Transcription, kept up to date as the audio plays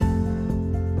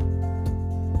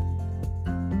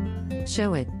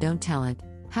Show it, don't tell it.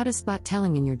 How to spot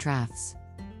telling in your drafts.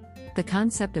 The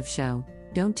concept of show,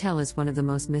 don't tell is one of the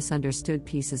most misunderstood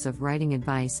pieces of writing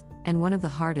advice, and one of the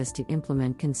hardest to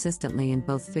implement consistently in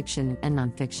both fiction and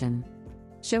nonfiction.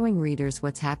 Showing readers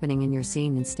what's happening in your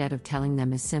scene instead of telling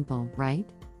them is simple, right?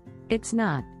 It's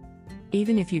not.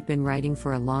 Even if you've been writing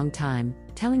for a long time,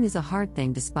 telling is a hard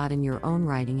thing to spot in your own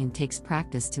writing and takes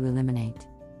practice to eliminate.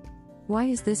 Why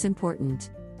is this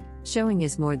important? Showing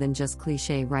is more than just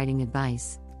cliché writing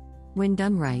advice. When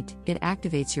done right, it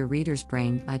activates your reader's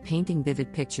brain by painting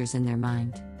vivid pictures in their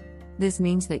mind. This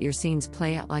means that your scenes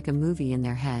play out like a movie in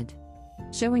their head.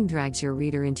 Showing drags your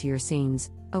reader into your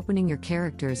scenes, opening your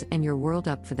characters and your world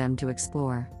up for them to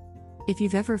explore. If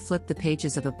you've ever flipped the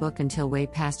pages of a book until way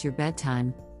past your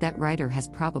bedtime, that writer has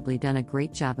probably done a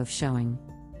great job of showing.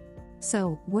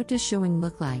 So, what does showing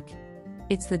look like?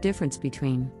 It's the difference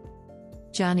between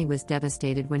Johnny was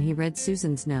devastated when he read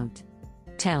Susan's note.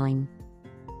 Telling.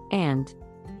 And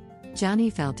Johnny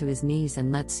fell to his knees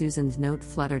and let Susan's note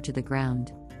flutter to the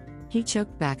ground. He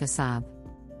choked back a sob.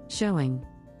 Showing.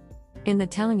 In the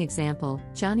telling example,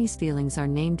 Johnny's feelings are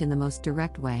named in the most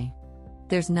direct way.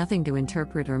 There's nothing to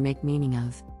interpret or make meaning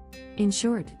of. In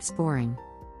short, it's boring.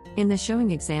 In the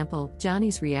showing example,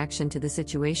 Johnny's reaction to the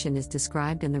situation is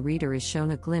described and the reader is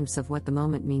shown a glimpse of what the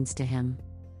moment means to him.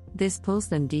 This pulls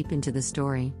them deep into the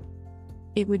story.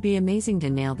 It would be amazing to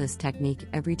nail this technique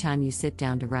every time you sit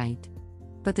down to write.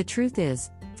 But the truth is,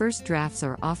 first drafts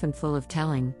are often full of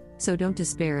telling, so don't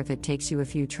despair if it takes you a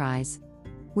few tries.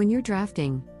 When you're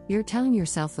drafting, you're telling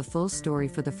yourself the full story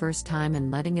for the first time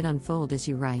and letting it unfold as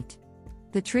you write.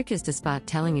 The trick is to spot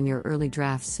telling in your early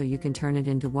drafts so you can turn it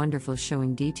into wonderful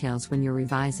showing details when you're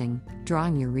revising,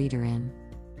 drawing your reader in.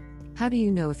 How do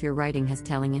you know if your writing has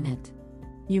telling in it?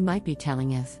 You might be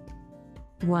telling if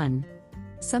 1.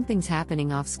 Something's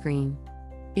happening off screen.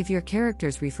 If your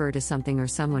characters refer to something or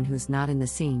someone who's not in the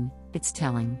scene, it's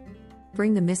telling.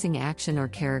 Bring the missing action or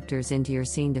characters into your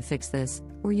scene to fix this,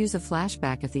 or use a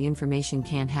flashback if the information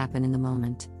can't happen in the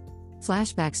moment.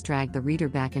 Flashbacks drag the reader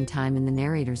back in time in the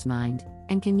narrator's mind,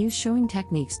 and can use showing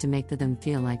techniques to make them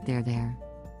feel like they're there.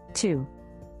 2.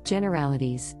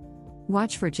 Generalities.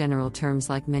 Watch for general terms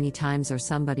like many times or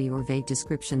somebody or vague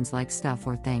descriptions like stuff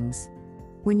or things.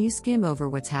 When you skim over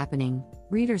what's happening,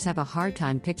 readers have a hard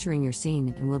time picturing your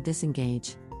scene and will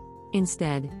disengage.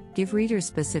 Instead, give readers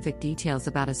specific details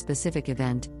about a specific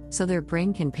event, so their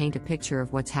brain can paint a picture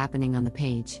of what's happening on the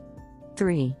page.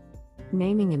 3.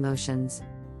 Naming emotions.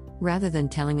 Rather than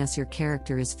telling us your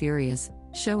character is furious,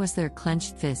 show us their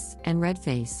clenched fists and red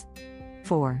face.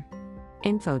 4.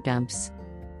 Info dumps.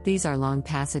 These are long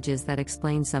passages that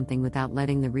explain something without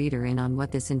letting the reader in on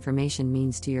what this information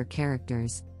means to your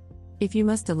characters. If you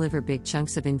must deliver big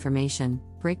chunks of information,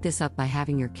 break this up by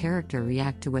having your character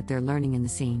react to what they're learning in the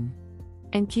scene.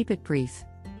 And keep it brief.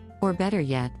 Or better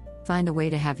yet, find a way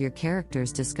to have your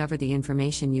characters discover the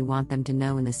information you want them to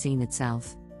know in the scene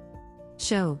itself.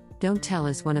 Show, don't tell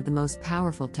is one of the most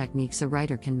powerful techniques a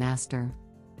writer can master.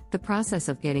 The process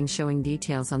of getting showing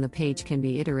details on the page can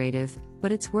be iterative,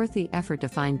 but it's worth the effort to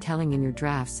find telling in your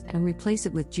drafts and replace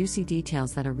it with juicy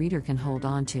details that a reader can hold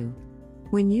on to.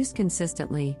 When used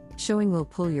consistently, showing will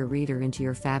pull your reader into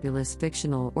your fabulous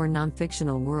fictional or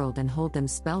non-fictional world and hold them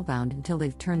spellbound until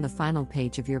they've turned the final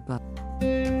page of your book.